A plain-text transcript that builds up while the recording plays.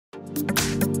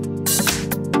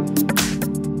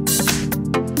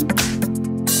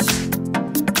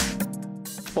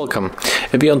Welcome.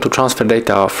 If you want to transfer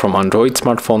data from Android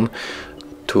smartphone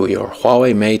to your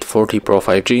Huawei Mate 40 Pro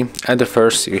 5G, at the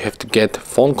first you have to get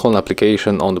phone call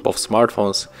application on both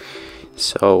smartphones.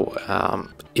 So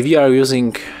if you are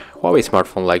using Huawei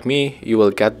smartphone like me, you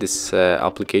will get this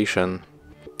application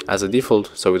as a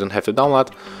default, so you don't have to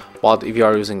download. But if you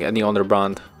are using any other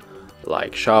brand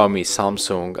like Xiaomi,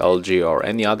 Samsung, LG or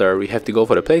any other, we have to go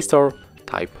for the Play Store,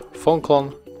 type phone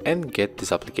clone and get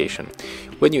this application.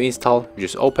 When you install, you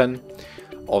just open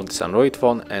on this Android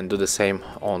phone and do the same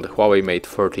on the Huawei Mate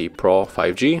 40 Pro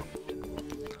 5G.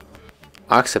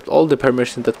 Accept all the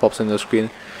permissions that pops on the screen,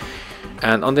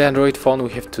 and on the Android phone we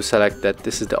have to select that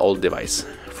this is the old device.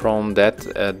 From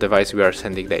that device we are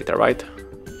sending data, right?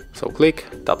 So click,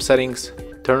 tap settings,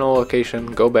 turn on location,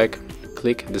 go back,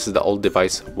 click this is the old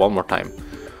device one more time.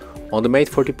 On the Mate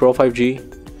 40 Pro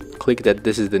 5G, click that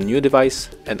this is the new device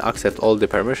and accept all the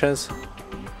permissions.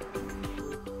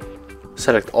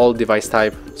 Select all device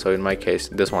type, so in my case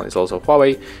this one is also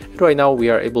Huawei. And right now we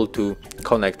are able to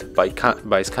connect by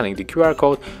scanning the QR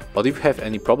code, but if you have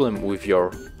any problem with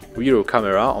your rear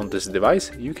camera on this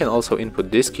device, you can also input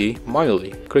this key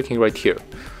manually, clicking right here.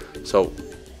 So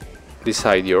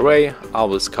decide your way, I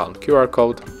will scan QR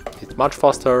code, it's much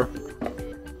faster.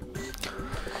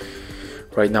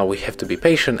 Right now we have to be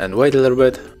patient and wait a little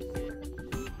bit.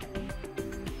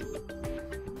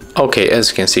 Okay, as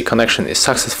you can see, connection is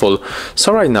successful.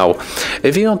 So right now,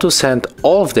 if you want to send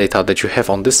all of data that you have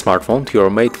on this smartphone to your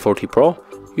Mate 40 Pro,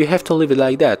 you have to leave it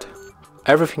like that.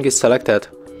 Everything is selected,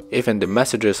 even the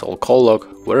messages or call log,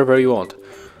 wherever you want.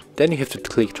 Then you have to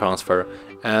click transfer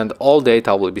and all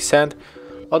data will be sent.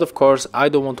 But of course, I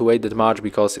don't want to wait that much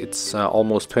because it's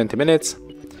almost 20 minutes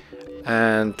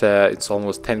and it's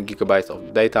almost 10 gigabytes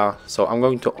of data. So I'm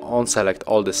going to unselect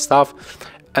all this stuff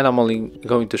and I'm only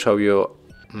going to show you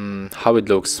how it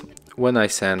looks when I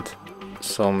send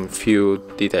some few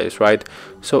details, right?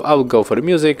 So I will go for the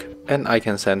music and I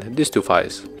can send these two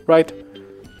files, right?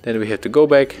 Then we have to go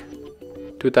back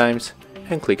 2 times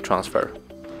and click transfer.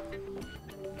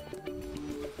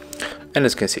 And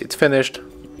as you can see, it's finished.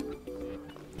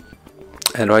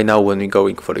 And right now when we're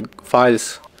going for the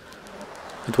files,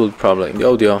 it will probably in the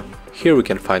audio. Here we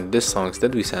can find these songs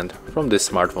that we sent from this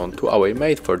smartphone to our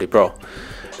Mate 40 Pro.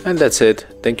 And that's it.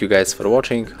 Thank you guys for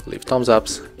watching. Leave thumbs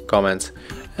ups, comments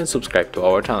and subscribe to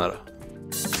our channel.